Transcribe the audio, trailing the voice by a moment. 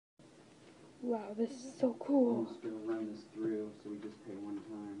Wow, this is so cool. I'm just going to run this through, so we just pay one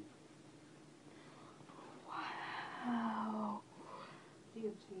time. Wow.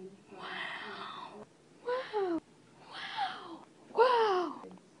 Wow. Wow. Wow.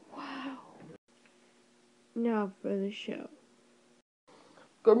 Wow. Now for the show.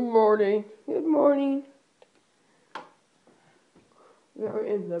 Good morning. Good morning. We're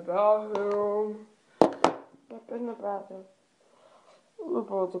in the bathroom. Up in the bathroom. We're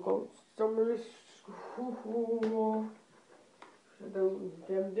about to go to summer school. So those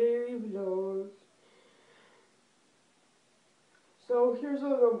them daily vlogs. So here's a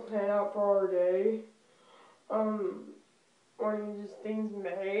little plan out for our day. One of these things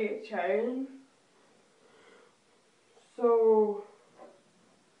may change. So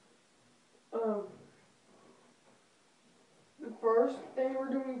the first thing we're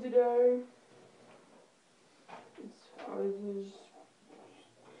doing today is just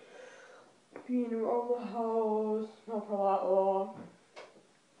being around the house, not for that long.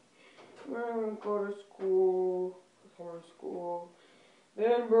 We're gonna go to school, summer school.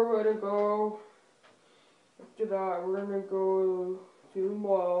 Then we're gonna go, after that, we're gonna go to the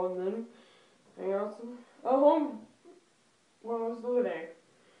mall and then hang out at home most of the day.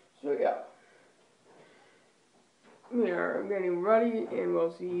 So yeah. We are getting ready and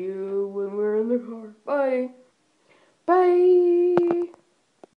we'll see you when we're in the car. Bye. Bye.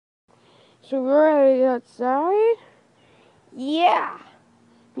 So we're already outside? Yeah.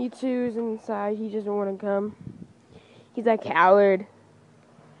 Mewtwo's inside. He doesn't want to come. He's a coward.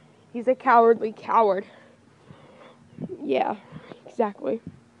 He's a cowardly coward. Yeah, exactly.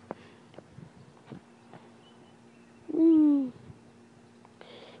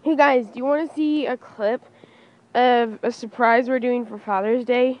 Hey guys, do you want to see a clip of a surprise we're doing for Father's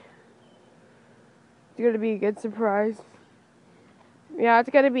Day? It's going to be a good surprise. Yeah, it's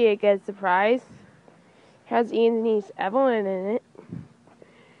going to be a good surprise. Has Ian's niece Evelyn in it.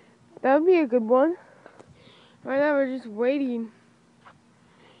 That would be a good one. Right now we're just waiting.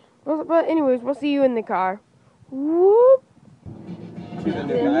 Well, but anyways, we'll see you in the car. Whoop! See the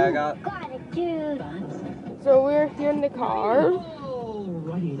new guy I got? So we're here in the car.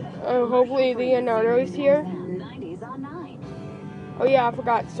 Hopefully Leonardo is here. Oh yeah, I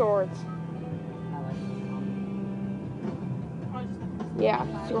forgot swords. Yeah,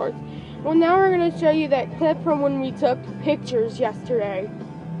 swords. Well, now we're going to show you that clip from when we took pictures yesterday.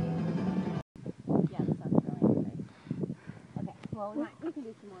 Yeah, the sun's going today. Okay, well, we can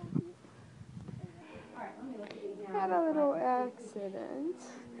do some more in peace. Alright, let me look at these now. Had a little accident.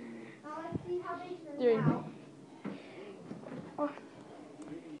 Let's see how they turn out.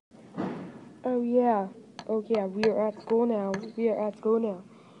 Oh yeah. Oh yeah, we are at school now. We are at school now.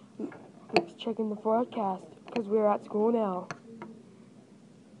 Let's check in the forecast because we are at school now.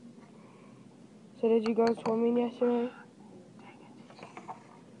 So did you go swimming yesterday?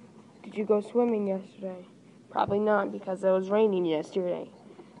 Did you go swimming yesterday? Probably not because it was raining yesterday.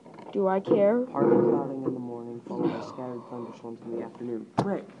 Do I care? Partly clouding in the morning, followed by scattered thunderstorms in the afternoon.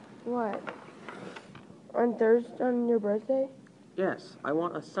 Right. What? On Thursday, on your birthday? Yes, I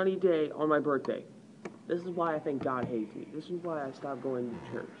want a sunny day on my birthday. This is why I think God hates me. This is why I stopped going to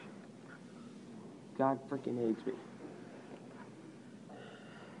church. God freaking hates me.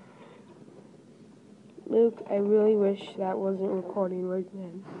 Luke, I really wish that wasn't recording right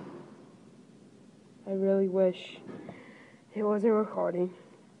then. I really wish it wasn't recording.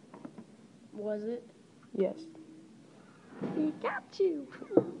 Was it? Yes. Pikachu!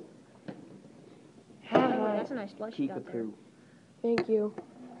 Hi. That's a nice plush you got there. Pikachu. Thank you.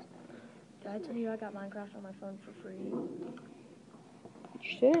 Did I tell you I got Minecraft on my phone for free? You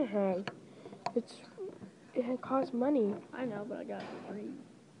shouldn't have. It costs money. I know, but I got it for free.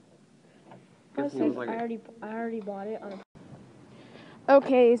 Guess I, it was like I already bought it on a...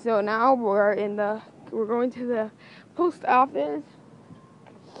 Okay, so now we're going to the post office.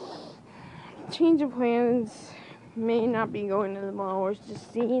 Change of plans. May not be going to the mall. We're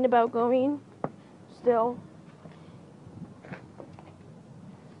just thinking about going still.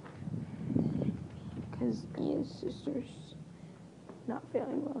 Because Ian's sister's not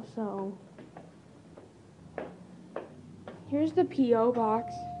feeling well, so. Here's the P.O.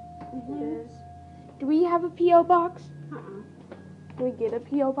 box. It is. Do we have a P.O. box? Can we get a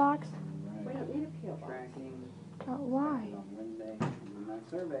P.O. box? We don't need a P.O. box. Why? On Wednesday, in my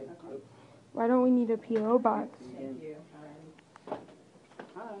survey. Why don't we need a P.O. box? Thank you. Hi,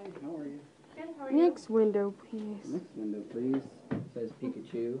 how are you? Good, how are you? Next window, please. Next window, please. Says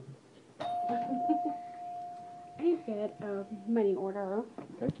Pikachu. I need to get a money order.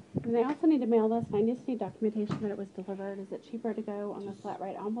 Okay. And I also need to mail this, and I just need documentation that it was delivered. Is it cheaper to go on the flat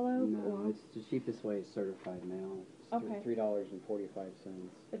rate envelope? No, or? it's the cheapest way is certified mail. It's Okay. $3.45.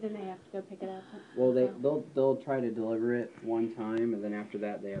 But then they have to go pick it up. Well, they'll try to deliver it one time, and then after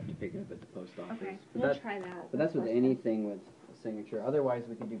that they have to pick it up at the post office. Okay, But we'll try that. But that's with anything with a signature. Otherwise,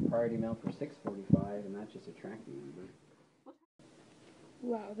 we could do priority mail for $6.45, and that's just a tracking number.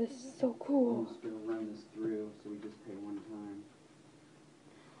 Wow, this is so cool. I'm just gonna run this through, so we just pay one time.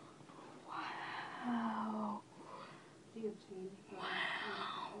 Wow. Do you have change? Wow.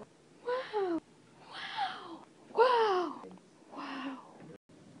 Wow. Wow.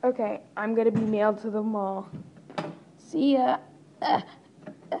 Okay, I'm gonna be mailed to the mall. See ya.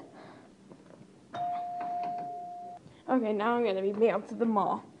 Okay, now I'm gonna be mailed to the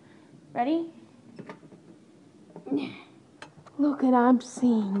mall. Ready? Look what I'm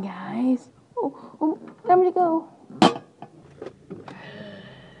seeing, guys. Oh, time to go.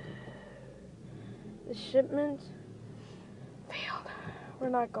 The shipment failed. We're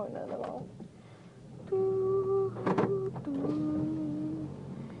not going to the mall.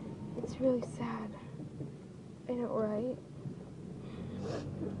 It's really sad. Ain't it right?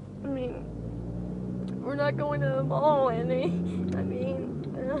 I mean, we're not going to the mall, Annie.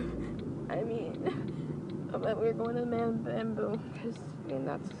 But we're going to the Man Bamboo, because,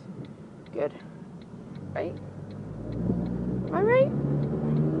 that's good. Right? Am I right?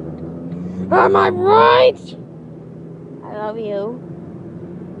 Am I right? I love you.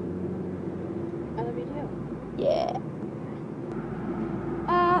 I love you too. Yeah.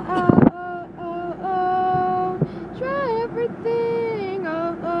 Try everything.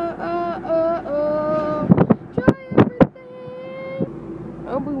 Try everything.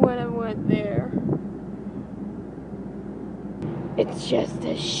 Oh, we went there. It's just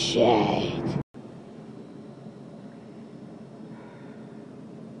a shade.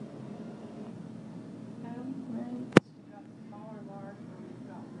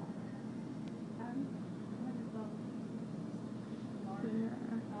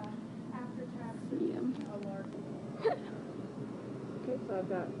 Okay, so I've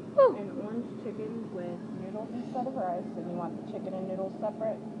got an orange chicken with noodles instead of rice, and you want the chicken and noodles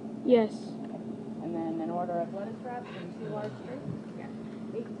separate? Yes. And then an order of lettuce wraps and 2 large drinks. Yeah,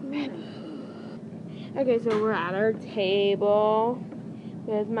 18. Okay, so we're at our table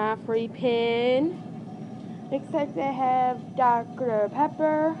with my free pin. Except I have Dr.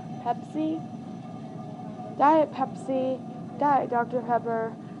 Pepper, Pepsi, Diet Pepsi, Diet Dr.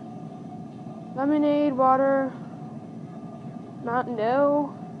 Pepper, lemonade, water, Mountain Dew,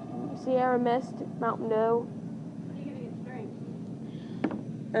 Sierra Mist, Mountain Dew. What are you gonna get to drink?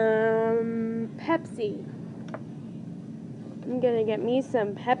 Pepsi. I'm gonna get me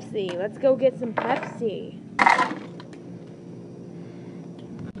some Pepsi. Let's go get some Pepsi.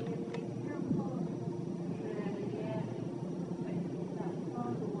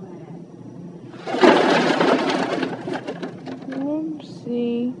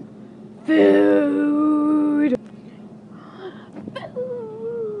 Oopsie. Food.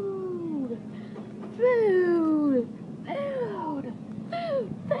 Food. Food. Food.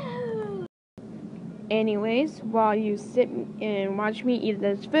 Food. Anyways, while you sit and watch me eat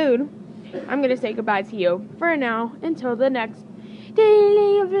this food, I'm gonna say goodbye to you for now until the next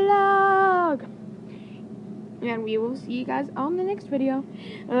daily vlog. And we will see you guys on the next video.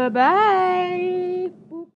 Bye.